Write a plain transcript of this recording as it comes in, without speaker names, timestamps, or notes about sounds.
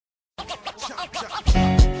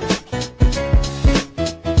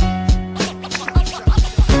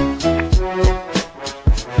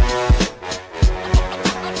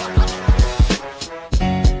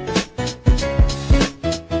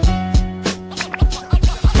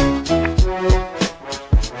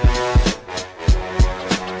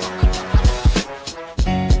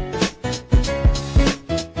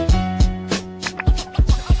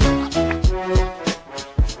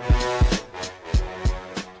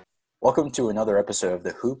Welcome to another episode of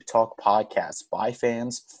the Hoop Talk Podcast by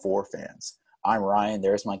fans for fans. I'm Ryan.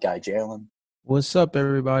 There's my guy, Jalen. What's up,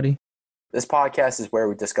 everybody? This podcast is where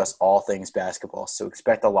we discuss all things basketball, so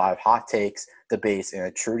expect a lot of hot takes, debates, and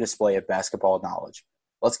a true display of basketball knowledge.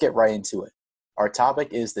 Let's get right into it. Our topic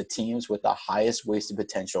is the teams with the highest wasted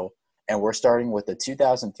potential, and we're starting with the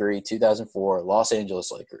 2003-2004 Los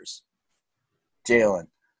Angeles Lakers. Jalen,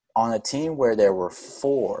 on a team where there were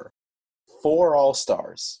four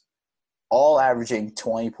All-Stars, all averaging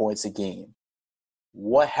 20 points a game.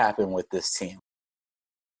 What happened with this team?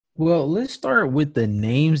 Well, let's start with the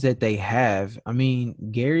names that they have. I mean,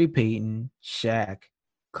 Gary Payton, Shaq,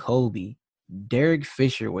 Kobe, Derek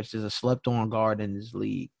Fisher, which is a slept-on guard in this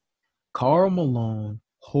league, Karl Malone,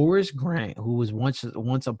 Horace Grant, who was once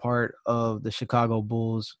a part of the Chicago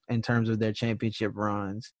Bulls in terms of their championship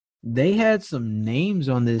runs. They had some names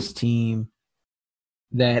on this team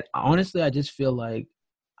that, honestly, I just feel like,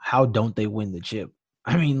 how don't they win the chip?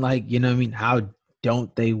 I mean, how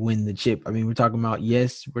don't they win the chip? I mean, we're talking about a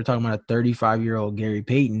 35-year-old Gary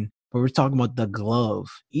Payton, but we're talking about the glove.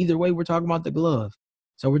 Either way, we're talking about the glove.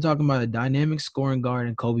 So we're talking about a dynamic scoring guard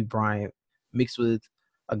in Kobe Bryant mixed with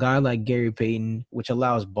a guy like Gary Payton, which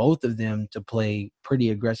allows both of them to play pretty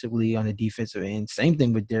aggressively on the defensive end. Same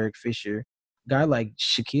thing with Derek Fisher, a guy like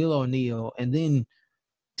Shaquille O'Neal, and then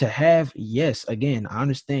to have, yes, again, I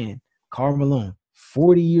understand, Karl Malone,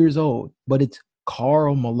 40 years old, but it's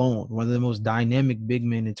Karl Malone, one of the most dynamic big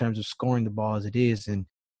men in terms of scoring the ball as it is. And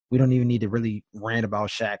we don't even need to really rant about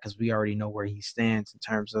Shaq because we already know where he stands in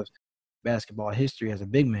terms of basketball history as a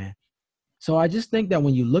big man. So I just think that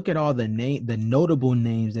when you look at all the notable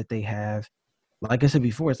names that they have, like I said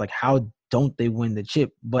before, it's like, how don't they win the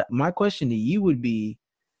chip? But my question to you would be,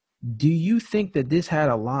 do you think that this had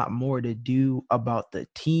a lot more to do about the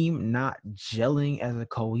team not gelling as a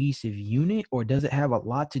cohesive unit, or does it have a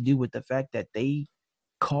lot to do with the fact that they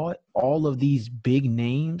caught all of these big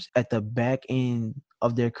names at the back end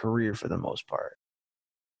of their career for the most part?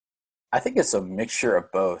 I think it's a mixture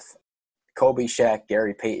of both. Kobe, Shaq,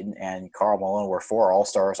 Gary Payton, and Karl Malone were four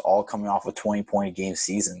All-Stars, all coming off of 20-point-a-game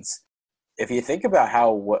seasons. If you think about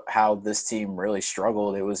how this team really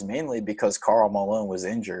struggled, it was mainly because Karl Malone was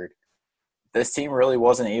injured. This team really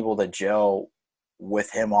wasn't able to gel with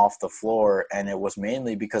him off the floor, and it was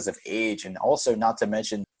mainly because of age. And also, not to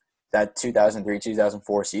mention, that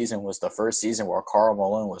 2003-2004 season was the first season where Karl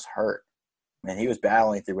Malone was hurt. And he was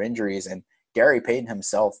battling through injuries, and Gary Payton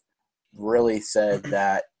himself really said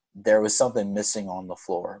that there was something missing on the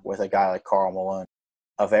floor with a guy like Karl Malone,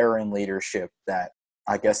 a veteran leadership that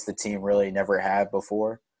I guess the team really never had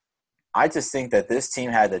before. I just think that this team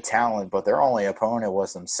had the talent, but their only opponent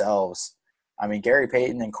was themselves. I mean, Gary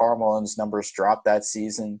Payton and Karl Malone's numbers dropped that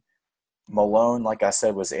season. Malone, like I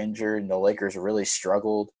said, was injured, and the Lakers really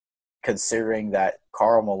struggled, considering that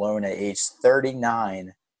Karl Malone at age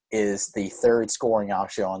 39 is the third scoring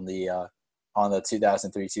option on the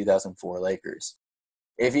 2003-2004 Lakers.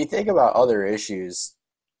 If you think about other issues,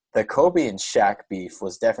 the Kobe and Shaq beef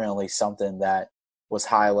was definitely something that was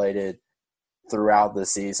highlighted throughout the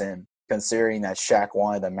season, considering that Shaq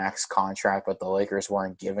wanted the max contract, but the Lakers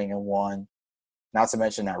weren't giving him one. Not to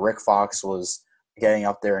mention that Rick Fox was getting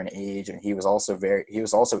up there in age, and he was also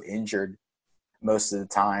injured most of the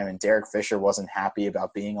time, and Derek Fisher wasn't happy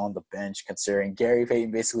about being on the bench, considering Gary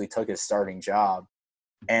Payton basically took his starting job.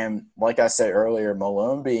 And like I said earlier,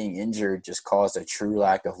 Malone being injured just caused a true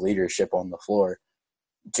lack of leadership on the floor.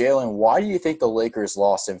 Jalen, why do you think the Lakers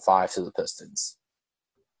lost in 5 to the Pistons?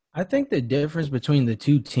 I think the difference between the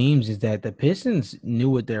two teams is that the Pistons knew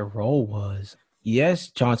what their role was.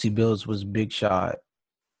 Yes, Chauncey Billups was a big shot,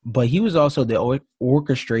 but he was also the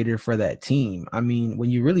orchestrator for that team. I mean, when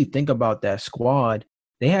you really think about that squad,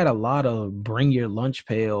 they had a lot of bring your lunch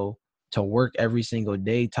pail to work every single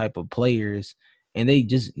day type of players, and they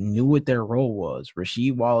just knew what their role was.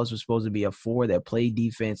 Rasheed Wallace was supposed to be a 4 that played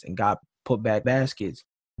defense and got put back baskets.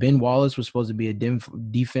 Ben Wallace was supposed to be a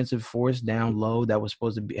defensive force down low that was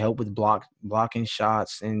supposed to help with blocking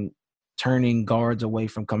shots and turning guards away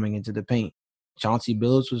from coming into the paint. Chauncey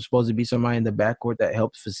Billups was supposed to be somebody in the backcourt that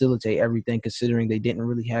helped facilitate everything, considering they didn't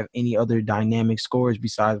really have any other dynamic scorers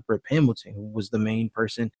besides Rip Hamilton, who was the main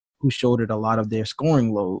person who shouldered a lot of their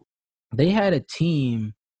scoring load. They had a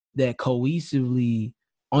team that cohesively,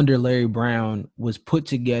 under Larry Brown, was put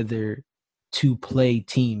together to play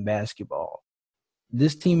team basketball.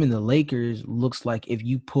 This team in the Lakers looks like if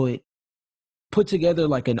you put together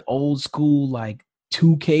like an old school like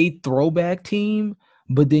 2K throwback team,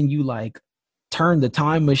 but then you like turn the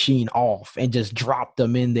time machine off and just drop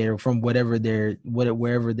them in there from wherever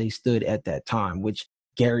they stood at that time, which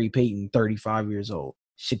Gary Payton, 35 years old,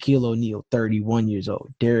 Shaquille O'Neal, 31 years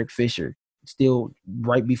old, Derek Fisher, still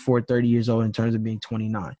right before 30 years old in terms of being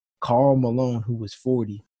 29, Karl Malone, who was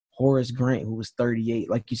 40, Horace Grant, who was 38,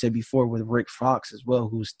 like you said before, with Rick Fox as well,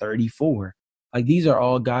 who was 34. Like, these are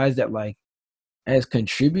all guys that, like, as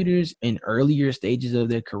contributors in earlier stages of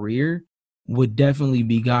their career, would definitely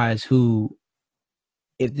be guys who,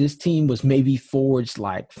 if this team was maybe forged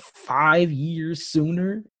like 5 years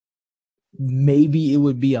sooner, maybe it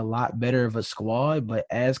would be a lot better of a squad. But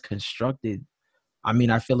as constructed, I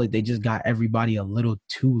mean, I feel like they just got everybody a little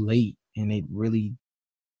too late, and it really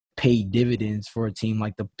paid dividends for a team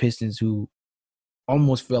like the Pistons, who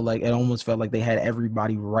almost felt like they had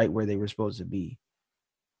everybody right where they were supposed to be.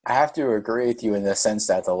 I have to agree with you in the sense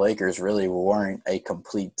that the Lakers really weren't a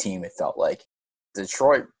complete team, it felt like.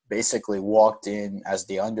 Detroit basically walked in as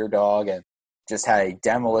the underdog and just had a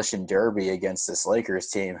demolition derby against this Lakers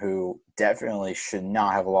team who definitely should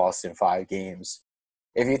not have lost in 5 games.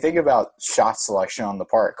 If you think about shot selection on the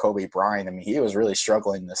part of Kobe Bryant, I mean, he was really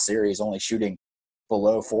struggling in the series, only shooting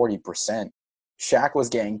below 40%. Shaq was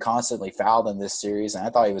getting constantly fouled in this series, and I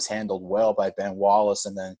thought he was handled well by Ben Wallace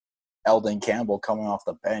and then Eldon Campbell coming off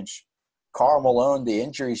the bench. Karl Malone, the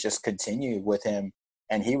injuries just continued with him,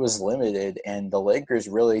 and he was limited, and the Lakers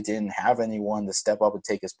really didn't have anyone to step up and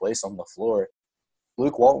take his place on the floor.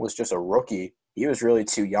 Luke Walton was just a rookie. He was really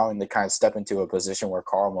too young to kind of step into a position where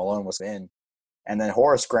Karl Malone was in. And then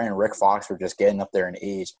Horace Grant and Rick Fox were just getting up there in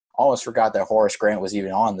age. Almost forgot that Horace Grant was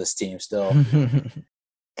even on this team still.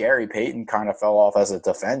 Gary Payton kind of fell off as a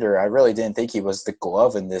defender. I really didn't think he was the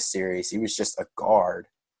glove in this series. He was just a guard.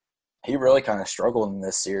 He really kind of struggled in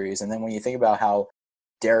this series. And then when you think about how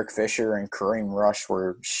Derek Fisher and Kareem Rush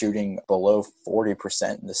were shooting below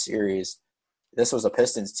 40% in the series, this was a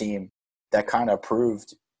Pistons team that kind of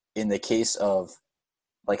proved, in the case of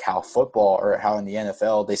like how football or how in the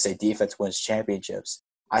NFL they say defense wins championships.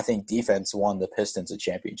 I think defense won the Pistons a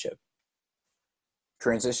championship.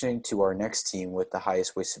 Transitioning to our next team with the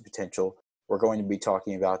highest wasted potential, we're going to be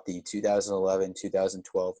talking about the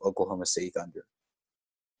 2011-2012 Oklahoma City Thunder.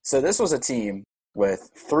 So this was a team with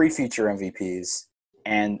 3 future MVPs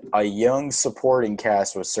and a young supporting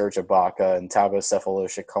cast with Serge Ibaka and Thabo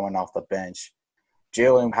Sefolosha coming off the bench.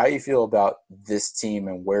 Jalen, how do you feel about this team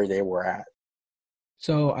and where they were at?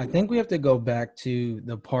 So I think we have to go back to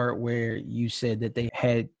the part where you said that they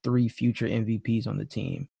had 3 future MVPs on the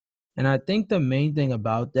team. And I think the main thing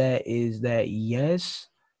about that is that, yes,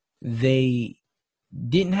 they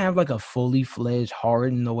didn't have like a fully fledged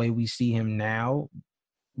Harden the way we see him now,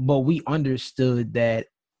 but we understood that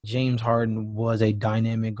James Harden was a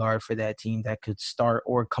dynamic guard for that team that could start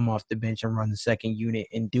or come off the bench and run the second unit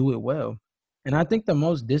and do it well. And I think the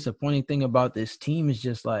most disappointing thing about this team is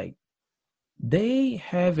just like, they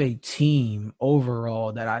have a team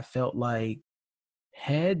overall that I felt like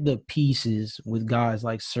had the pieces with guys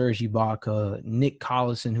like Serge Ibaka, Nick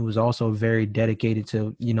Collison, who was also very dedicated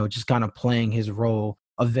to, just kind of playing his role,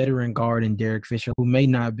 a veteran guard, and Derek Fisher, who may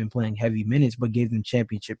not have been playing heavy minutes, but gave them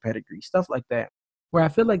championship pedigree, stuff like that, where I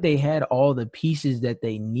feel like they had all the pieces that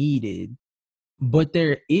they needed. But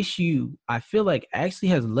their issue, I feel like, actually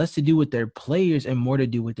has less to do with their players and more to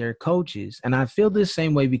do with their coaches. And I feel the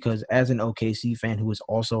same way because as an OKC fan who is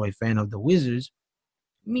also a fan of the Wizards,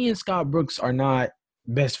 me and Scott Brooks are not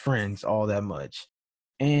best friends all that much.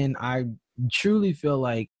 And I truly feel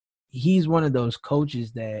like he's one of those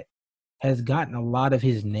coaches that has gotten a lot of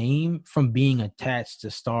his name from being attached to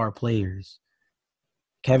star players.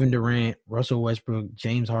 Kevin Durant, Russell Westbrook,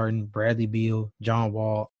 James Harden, Bradley Beal, John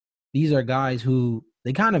Wall. These are guys who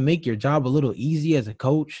they kind of make your job a little easy as a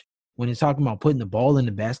coach when it's talking about putting the ball in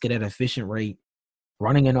the basket at an efficient rate,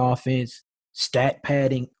 running an offense, stat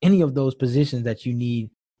padding, any of those positions that you need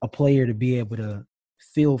a player to be able to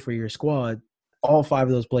fill for your squad. All 5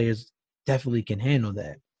 of those players definitely can handle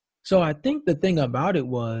that. So I think the thing about it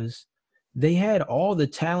was they had all the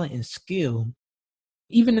talent and skill,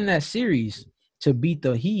 even in that series, to beat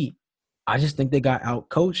the Heat. I just think they got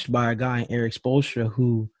outcoached by a guy, Eric Spoelstra,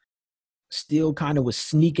 who still kind of was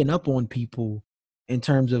sneaking up on people in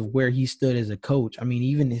terms of where he stood as a coach. I mean,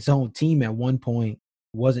 even his own team at one point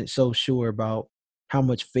wasn't so sure about how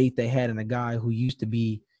much faith they had in a guy who used to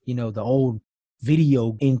be, the old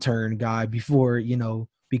video intern guy before,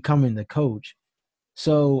 becoming the coach.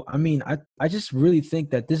 So, I mean, I just really think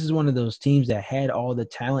that this is one of those teams that had all the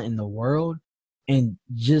talent in the world and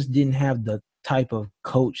just didn't have the type of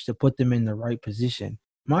coach to put them in the right position.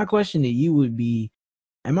 My question to you would be,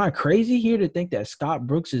 am I crazy here to think that Scott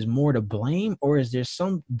Brooks is more to blame, or is there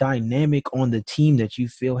some dynamic on the team that you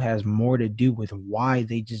feel has more to do with why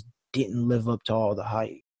they just didn't live up to all the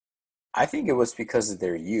hype? I think it was because of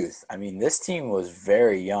their youth. I mean, this team was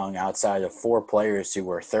very young outside of 4 players who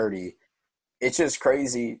were 30. It's just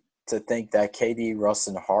crazy to think that KD, Russ,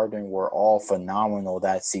 and Harden were all phenomenal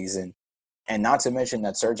that season. And not to mention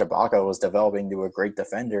that Serge Ibaka was developing into a great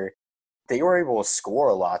defender. They were able to score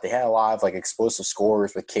a lot. They had a lot of explosive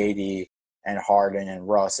scorers with KD and Harden and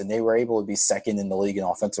Russ, and they were able to be second in the league in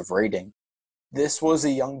offensive rating. This was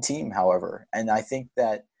a young team, however, and I think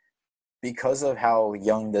that because of how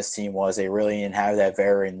young this team was, they really didn't have that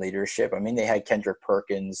veteran leadership. I mean, they had Kendrick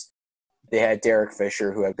Perkins, they had Derek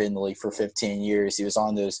Fisher, who had been in the league for 15 years. He was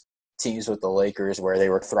on those teams with the Lakers where they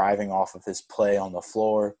were thriving off of his play on the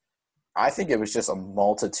floor. I think it was just a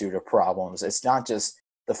multitude of problems. It's not just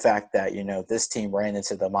the fact that, this team ran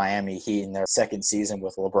into the Miami Heat in their second season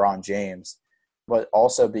with LeBron James, but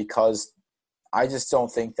also because I just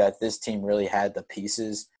don't think that this team really had the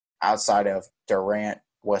pieces outside of Durant,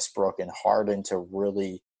 Westbrook, and Harden to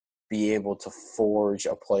really be able to forge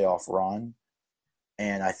a playoff run.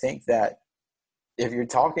 And I think that if you're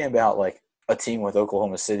talking about a team with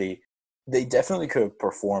Oklahoma City, they definitely could have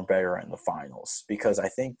performed better in the finals, because I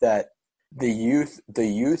think that the youth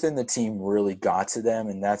in the team really got to them,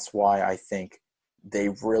 and that's why I think they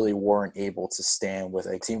really weren't able to stand with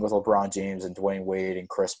a team with LeBron James and Dwayne Wade and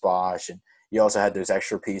Chris Bosh. And you also had those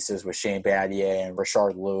extra pieces with Shane Battier and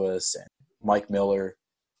Rashard Lewis and Mike Miller.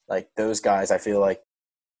 Those guys, I feel like,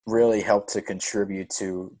 really helped to contribute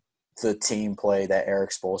to the team play that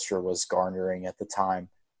Eric Spoelstra was garnering at the time.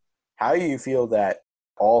 How do you feel that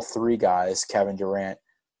all three guys, Kevin Durant,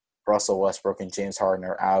 Russell Westbrook, and James Harden,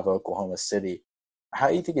 are out of Oklahoma City? How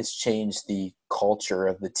do you think it's changed the culture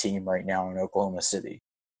of the team right now in Oklahoma City?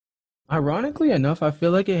 Ironically enough, I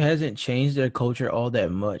feel like it hasn't changed their culture all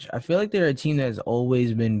that much. I feel like they're a team that's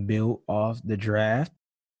always been built off the draft.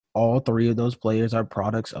 All three of those players are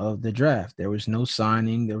products of the draft. There was no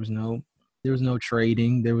signing, there was no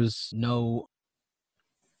trading, there was no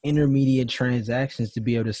intermediate transactions to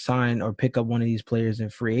be able to sign or pick up one of these players in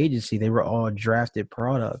free agency. They were all drafted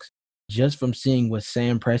products. Just from seeing what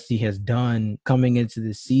Sam Presti has done coming into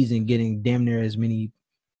the season, getting damn near as many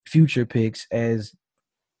future picks as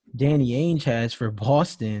Danny Ainge has for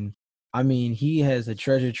Boston. I mean, he has a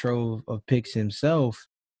treasure trove of picks himself,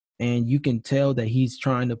 and you can tell that he's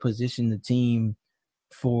trying to position the team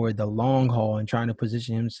for the long haul and trying to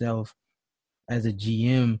position himself as a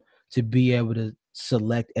GM to be able to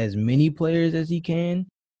select as many players as he can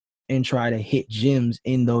and try to hit gems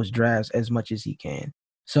in those drafts as much as he can.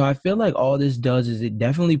 So I feel like all this does is it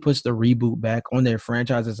definitely puts the reboot back on their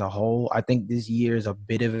franchise as a whole. I think this year is a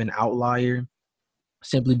bit of an outlier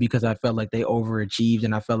simply because I felt like they overachieved,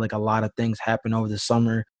 and I felt like a lot of things happened over the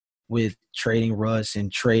summer with trading Russ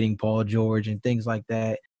and trading Paul George and things like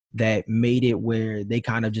that that made it where they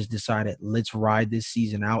kind of just decided, let's ride this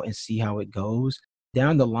season out and see how it goes.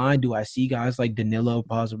 Down the line, do I see guys like Danilo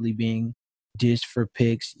possibly being dished for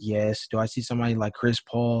picks? Yes. Do I see somebody like Chris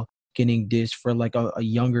Paul getting dished for a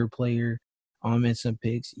younger player and some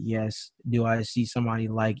picks? Yes. Do I see somebody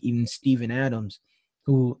like even Steven Adams,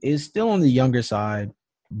 who is still on the younger side,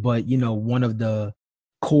 but one of the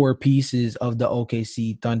core pieces of the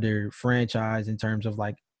OKC Thunder franchise in terms of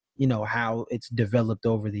how it's developed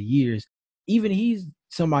over the years. Even he's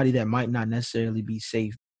somebody that might not necessarily be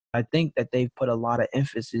safe. I think that they've put a lot of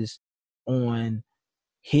emphasis on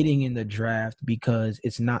hitting in the draft because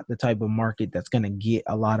it's not the type of market that's going to get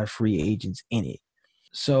a lot of free agents in it.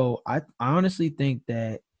 So I honestly think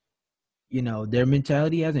that their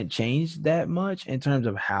mentality hasn't changed that much in terms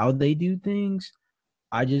of how they do things.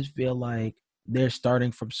 I just feel like they're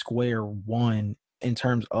starting from square one in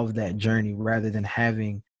terms of that journey rather than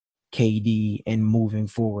having KD and moving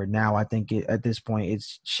forward. Now I think at this point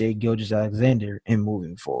it's Shai Gilgeous-Alexander and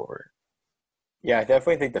moving forward. Yeah, I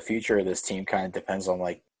definitely think the future of this team kind of depends on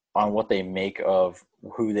on what they make of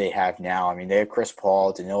who they have now. I mean, they have Chris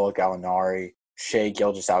Paul, Danilo Gallinari, Shai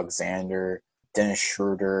Gilgeous-Alexander, Dennis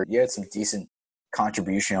Schroeder. You had some decent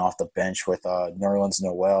contribution off the bench with Nerlens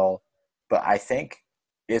Noel. But I think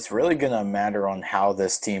it's really going to matter on how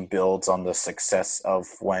this team builds on the success of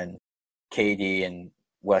when KD and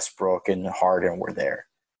Westbrook and Harden were there.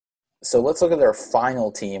 So let's look at their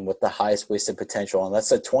final team with the highest wasted potential, and that's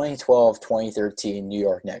the 2012-2013 New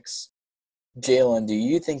York Knicks. Jalen, do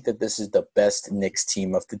you think that this is the best Knicks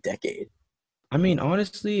team of the decade? I mean,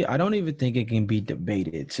 honestly, I don't even think it can be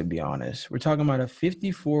debated, to be honest. We're talking about a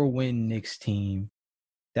 54-win Knicks team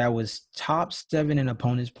that was top 7 in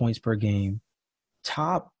opponents' points per game,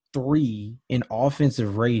 top 3 in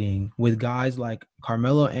offensive rating with guys like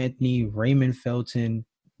Carmelo Anthony, Raymond Felton,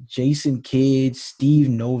 Jason Kidd, Steve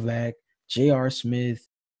Novak, J.R. Smith.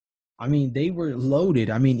 I mean, they were loaded.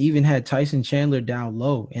 I mean, even had Tyson Chandler down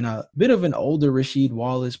low and a bit of an older Rasheed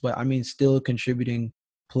Wallace, but I mean, still a contributing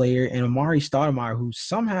player. And Amari Stoudemire, who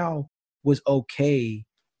somehow was okay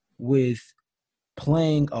with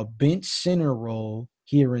playing a bench center role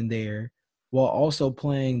here and there while also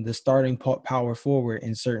playing the starting power forward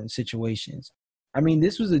in certain situations. I mean,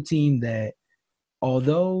 this was a team that,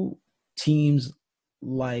 although teams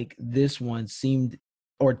like this one seemed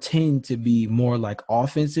or tend to be more like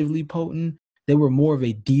offensively potent, they were more of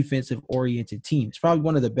a defensive oriented team. It's probably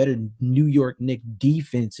one of the better New York Knicks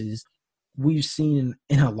defenses we've seen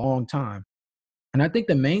in a long time. And I think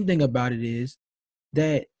the main thing about it is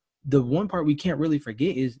that the one part we can't really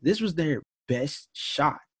forget is this was their best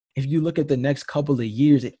shot. If you look at the next couple of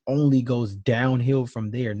years, it only goes downhill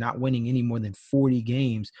from there, not winning any more than 40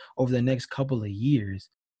 games over the next couple of years.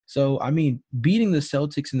 So, I mean, beating the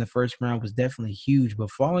Celtics in the first round was definitely huge,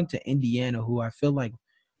 but falling to Indiana, who I feel like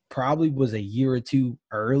probably was a year or two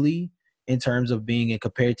early in terms of being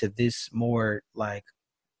compared to this more like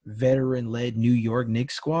veteran-led New York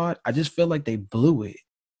Knicks squad, I just feel like they blew it.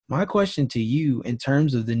 My question to you in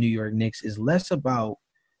terms of the New York Knicks is less about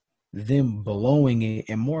them blowing it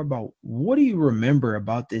and more about what do you remember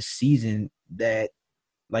about this season that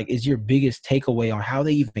like is your biggest takeaway on how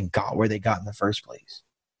they even got where they got in the first place?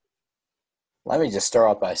 Let me just start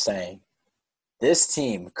off by saying this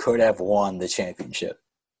team could have won the championship.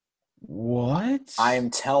 What? I am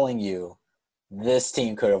telling you, this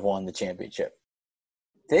team could have won the championship.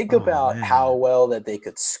 Think Oh about how man. well that they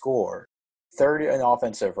could score, third in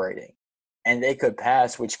offensive rating, and they could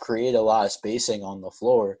pass, which created a lot of spacing on the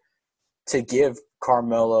floor to give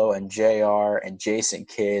Carmelo and JR and Jason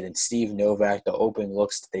Kidd and Steve Novak the open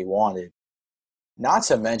looks that they wanted. Not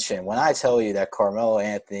to mention, when I tell you that Carmelo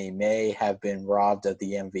Anthony may have been robbed of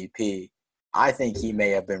the MVP, I think he may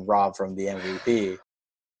have been robbed from the MVP.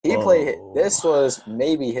 He played, Whoa. this was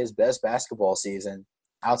maybe his best basketball season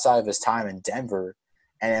outside of his time in Denver.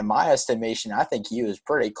 And in my estimation, I think he was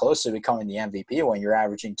pretty close to becoming the MVP when you're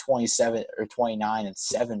averaging 27 or 29 and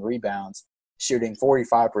 7 rebounds, shooting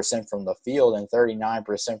 45% from the field and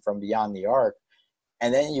 39% from beyond the arc.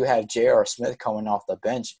 And then you have J.R. Smith coming off the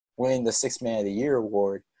bench, winning the Sixth Man of the Year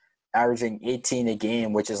award, averaging 18 a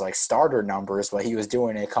game, which is like starter numbers, but he was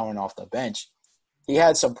doing it coming off the bench. He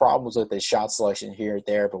had some problems with his shot selection here and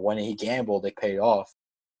there, but when he gambled, it paid off.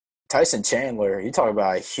 Tyson Chandler, you talk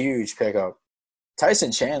about a huge pickup.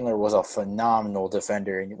 Tyson Chandler was a phenomenal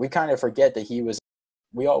defender, and we kind of forget that he was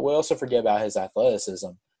 – we also forget about his athleticism,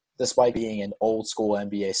 despite being an old-school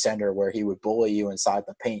NBA center where he would bully you inside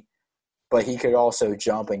the paint, but he could also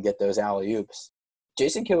jump and get those alley-oops.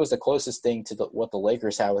 Jason Kidd was the closest thing to what the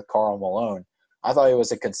Lakers had with Karl Malone. I thought he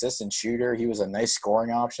was a consistent shooter. He was a nice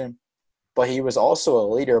scoring option, but he was also a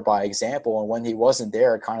leader by example, and when he wasn't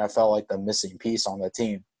there, it kind of felt like the missing piece on the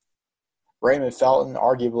team. Raymond Felton,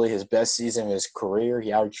 arguably his best season of his career.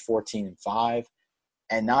 He averaged 14 and 5.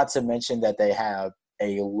 And not to mention that they have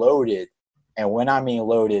a loaded, and when I mean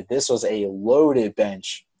loaded, this was a loaded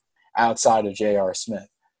bench outside of J.R. Smith.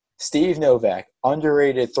 Steve Novak,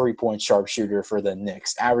 underrated three-point sharpshooter for the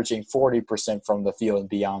Knicks, averaging 40% from the field and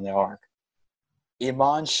beyond the arc.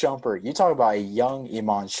 Iman Shumpert, you talk about a young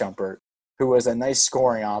Iman Shumpert, who was a nice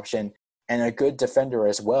scoring option and a good defender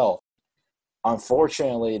as well.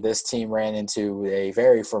 Unfortunately, this team ran into a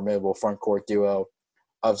very formidable front court duo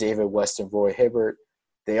of David West and Roy Hibbert.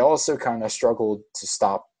 They also kind of struggled to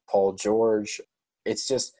stop Paul George. It's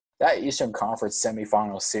just that Eastern Conference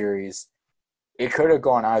semifinal series, it could have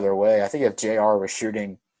gone either way. I think if JR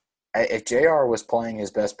was playing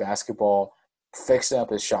his best basketball, fixing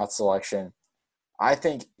up his shot selection, I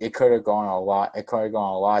think it could have gone a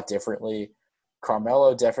lot differently.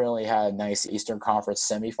 Carmelo definitely had a nice Eastern Conference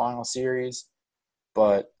semifinal series,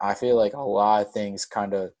 but I feel like a lot of things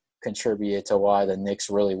kind of contributed to why the Knicks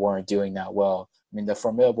really weren't doing that well. I mean, the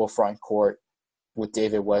formidable front court with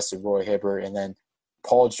David West and Roy Hibbert, and then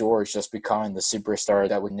Paul George just becoming the superstar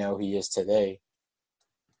that we know he is today.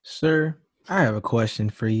 Sir, I have a question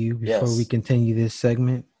for you before we Yes. continue this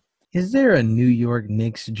segment. Is there a New York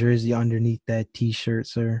Knicks jersey underneath that t-shirt,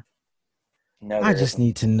 sir? No, I there just isn't.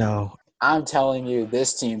 need to know. I'm telling you,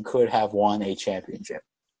 this team could have won a championship.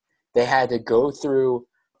 They had to go through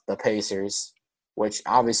the Pacers. which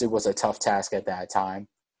obviously was a tough task at that time.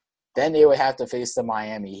 Then they would have to face the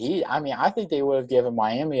Miami Heat. I mean, I think they would have given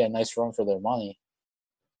Miami a nice run for their money.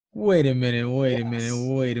 Wait a minute, wait a minute, Yes.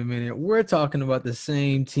 wait a minute. We're talking about the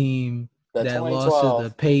same team The that lost to the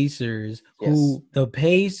 2012, Pacers, yes. who the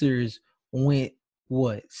Pacers went,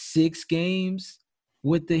 what, 6 games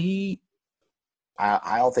with the Heat?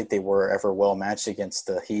 I don't think they were ever well matched against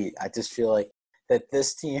the Heat. I just feel like that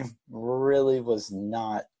this team really was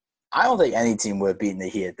not. I don't think any team would have beaten the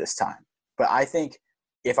Heat at this time. But I think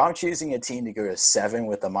if I'm choosing a team to go to 7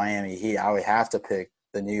 with the Miami Heat, I would have to pick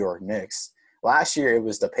the New York Knicks. Last year it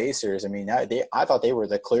was the Pacers. I mean, I thought they were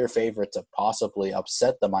the clear favorite to possibly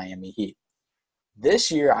upset the Miami Heat.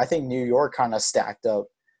 This year, I think New York kind of stacked up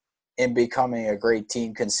in becoming a great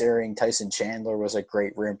team, considering Tyson Chandler was a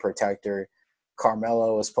great rim protector.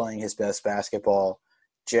 Carmelo was playing his best basketball.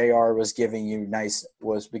 JR was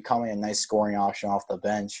was becoming a nice scoring option off the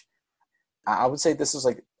bench. I would say this is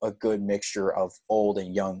like a good mixture of old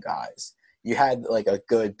and young guys. You had like a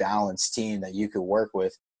good balanced team that you could work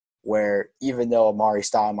with, where even though Amari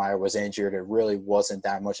Stoudemire was injured, it really wasn't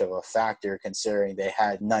that much of a factor considering they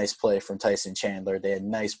had nice play from Tyson Chandler. They had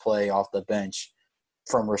nice play off the bench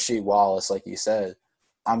from Rasheed Wallace, like you said.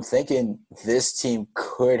 I'm thinking this team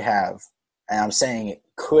could have, and I'm saying it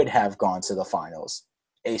could have gone to the finals.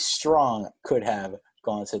 A strong could have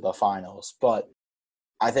gone to the finals. But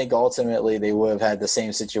I think ultimately they would have had the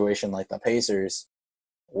same situation like the Pacers,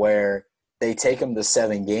 where they take them to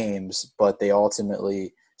 7 games, but they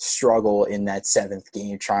ultimately struggle in that 7th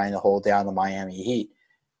game trying to hold down the Miami Heat.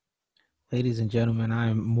 Ladies and gentlemen,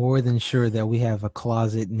 I'm more than sure that we have a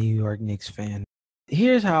closet New York Knicks fan.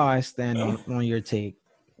 Here's how I stand on your take.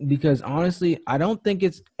 Because honestly, I don't think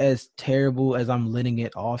it's as terrible as I'm letting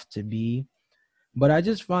it off to be. But I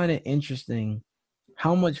just find it interesting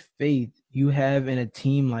how much faith you have in a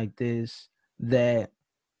team like this that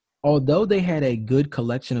although they had a good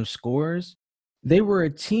collection of scores, they were a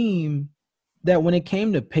team that when it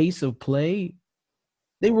came to pace of play,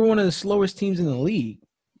 they were one of the slowest teams in the league.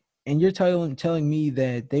 And you're telling me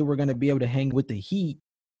that they were going to be able to hang with the Heat,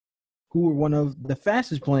 who were one of the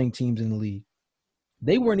fastest playing teams in the league.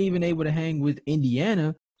 They weren't even able to hang with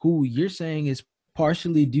Indiana, who you're saying is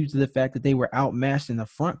partially due to the fact that they were outmatched in the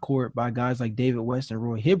front court by guys like David West and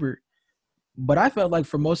Roy Hibbert. But I felt like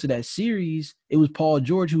for most of that series, it was Paul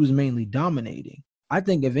George who was mainly dominating. I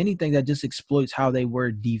think, if anything, that just exploits how they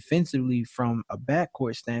were defensively from a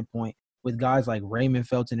backcourt standpoint with guys like Raymond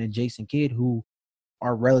Felton and Jason Kidd, who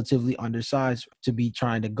are relatively undersized to be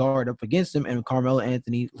trying to guard up against him. And Carmelo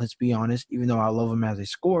Anthony, let's be honest, even though I love him as a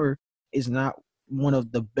scorer, is not one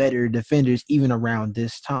of the better defenders even around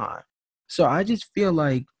this time. So I just feel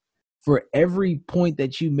like for every point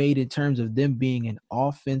that you made in terms of them being an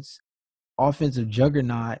offensive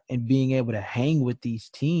juggernaut and being able to hang with these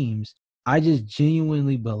teams, I just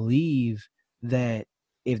genuinely believe that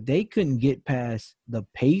if they couldn't get past the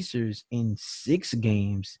Pacers in 6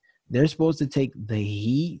 games, they're supposed to take the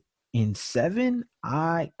Heat in 7.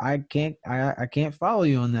 I can't follow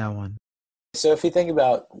you on that one. So if you think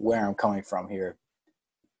about where I'm coming from here,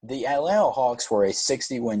 the Atlanta Hawks were a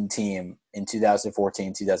 60-win team in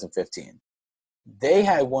 2014, 2015. They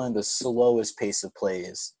had one of the slowest pace of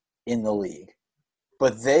plays in the league,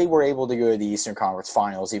 but they were able to go to the Eastern Conference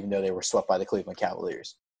Finals even though they were swept by the Cleveland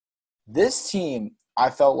Cavaliers. This team, I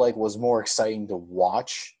felt like, was more exciting to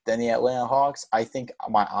watch than the Atlanta Hawks. I think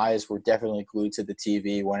my eyes were definitely glued to the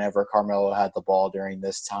TV whenever Carmelo had the ball during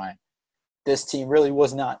this time. This team really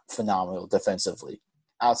was not phenomenal defensively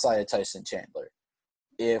outside of Tyson Chandler.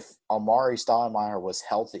 If Amari Stoudemire was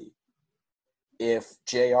healthy, if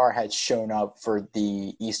JR had shown up for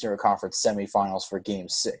the Eastern Conference semifinals for Game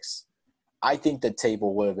 6, I think the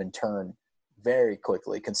table would have been turned very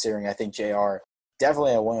quickly, considering I think JR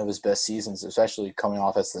definitely had one of his best seasons, especially coming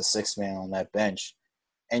off as the 6th man on that bench.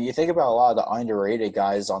 And you think about a lot of the underrated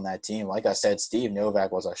guys on that team. Like I said, Steve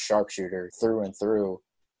Novak was a sharpshooter through and through.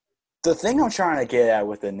 The thing I'm trying to get at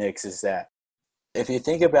with the Knicks is that if you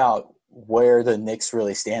think about where the Knicks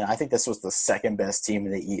really stand, I think this was the 2nd best team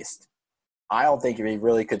in the East. I don't think they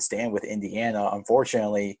really could stand with Indiana.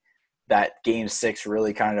 Unfortunately, that Game 6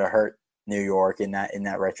 really kind of hurt New York in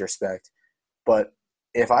that retrospect. But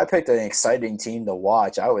if I picked an exciting team to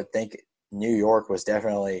watch, I would think New York was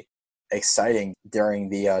definitely exciting during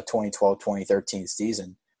the 2012-2013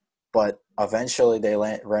 season. But eventually they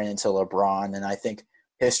ran into LeBron, and I think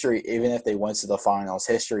history, even if they went to the finals,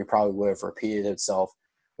 history probably would have repeated itself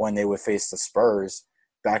when they would face the Spurs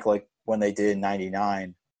back like when they did in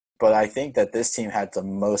 99. But I think that this team had the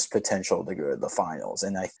most potential to go to the finals,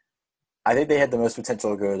 and I think they had the most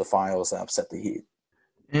potential to go to the finals and upset the Heat.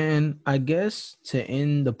 And I guess to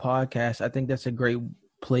end the podcast, I think that's a great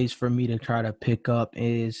place for me to try to pick up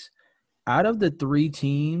is out of the three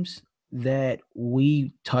teams that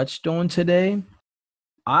we touched on today,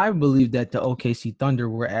 I believe that the OKC Thunder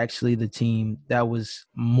were actually the team that was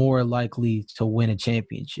more likely to win a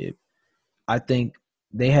championship. I think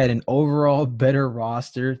they had an overall better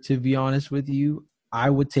roster, to be honest with you. I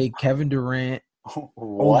would take Kevin Durant over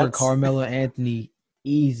What? Carmelo Anthony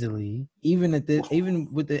easily, even at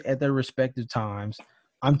their respective times.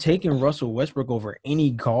 I'm taking Russell Westbrook over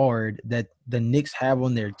any guard that the Knicks have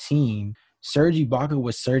on their team. Serge Ibaka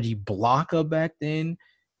was Serge Ibaka back then.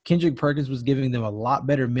 Kendrick Perkins was giving them a lot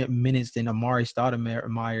better minutes than Amari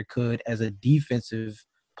Stoudemire could as a defensive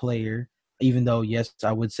player. Even though, yes,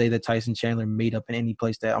 I would say that Tyson Chandler made up in any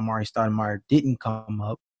place that Amari Stoudemire didn't come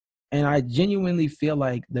up. And I genuinely feel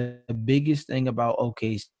like the biggest thing about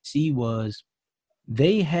OKC was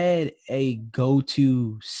they had a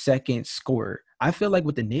go-to second scorer. I feel like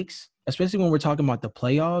with the Knicks, especially when we're talking about the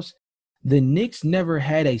playoffs, the Knicks never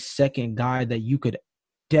had a second guy that you could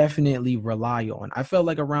definitely rely on. I felt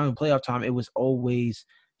like around playoff time, it was always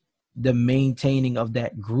the maintaining of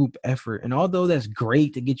that group effort. And although that's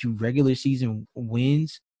great to get you regular season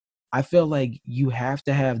wins, I feel like you have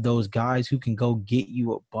to have those guys who can go get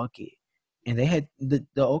you a bucket. And they had the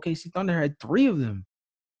OKC Thunder had three of them.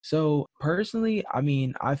 So personally, I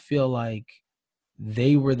mean, I feel like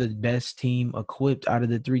they were the best team equipped out of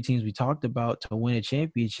the three teams we talked about to win a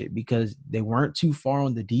championship because they weren't too far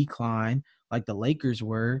on the decline like the Lakers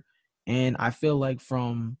were. And I feel like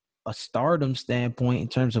from a stardom standpoint, in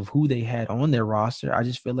terms of who they had on their roster, I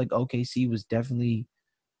just feel like OKC was definitely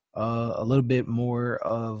a little bit more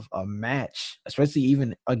of a match, especially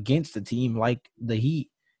even against a team like the Heat,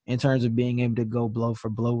 in terms of being able to go blow for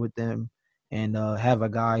blow with them and have a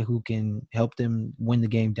guy who can help them win the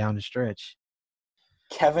game down the stretch.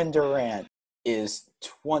 Kevin Durant is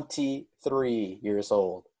 23 years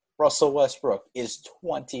old. Russell Westbrook is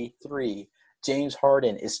 23. James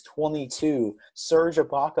Harden is 22. Serge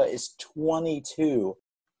Ibaka is 22.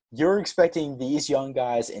 You're expecting these young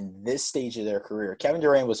guys in this stage of their career. Kevin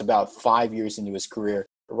Durant was about 5 years into his career.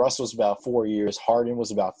 Russell was about 4 years. Harden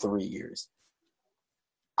was about 3 years.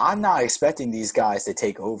 I'm not expecting these guys to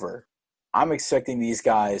take over. I'm expecting these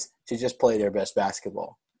guys to just play their best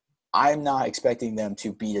basketball. I'm not expecting them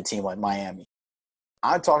to beat a team like Miami.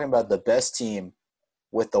 I'm talking about the best team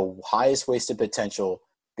with the highest wasted potential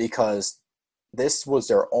because this was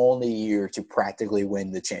their only year to practically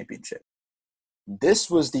win the championship. This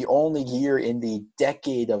was the only year in the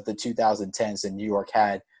decade of the 2010s that New York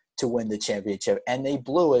had to win the championship, and they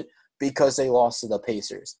blew it because they lost to the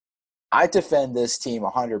Pacers. I defend this team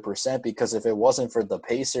 100% because if it wasn't for the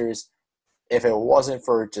Pacers, if it wasn't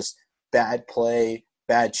for just bad play,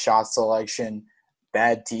 bad shot selection,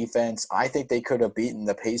 bad defense, I think they could have beaten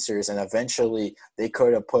the Pacers and eventually they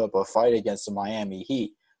could have put up a fight against the Miami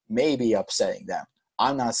Heat, maybe upsetting them.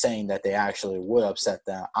 I'm not saying that they actually would upset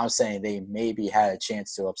them. I'm saying they maybe had a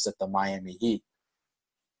chance to upset the Miami Heat.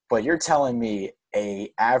 But you're telling me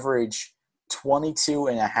a average 22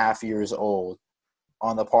 and a half years old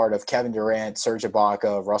on the part of Kevin Durant, Serge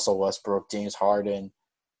Ibaka, Russell Westbrook, James Harden,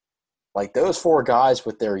 like those four guys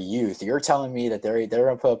with their youth, you're telling me that they're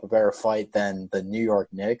going to put up a better fight than the New York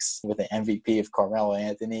Knicks with the MVP of Carmelo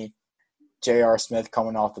Anthony, J.R. Smith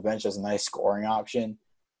coming off the bench as a nice scoring option.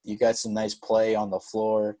 You got some nice play on the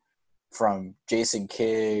floor from Jason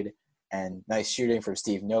Kidd and nice shooting from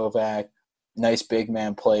Steve Novak, nice big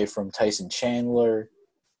man play from Tyson Chandler.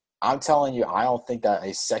 I'm telling you, I don't think that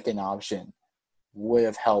a second option would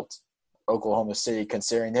have helped Oklahoma City,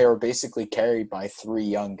 considering they were basically carried by three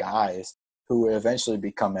young guys who would eventually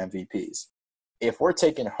become MVPs. If we're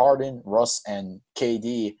taking Harden, Russ, and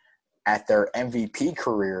KD at their MVP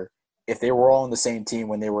career, if they were all on the same team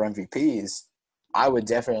when they were MVPs, I would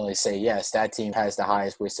definitely say, yes, that team has the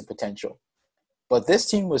highest wasted potential. But this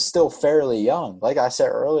team was still fairly young. Like I said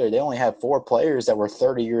earlier, they only had 4 players that were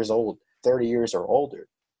 30 years old, 30 years or older.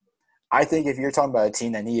 I think if you're talking about a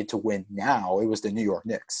team that needed to win now, it was the New York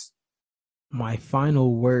Knicks. My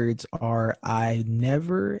final words are I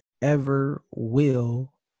never, ever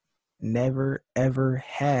will, never, ever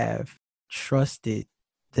have trusted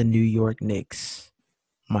the New York Knicks.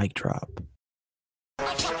 Mic drop.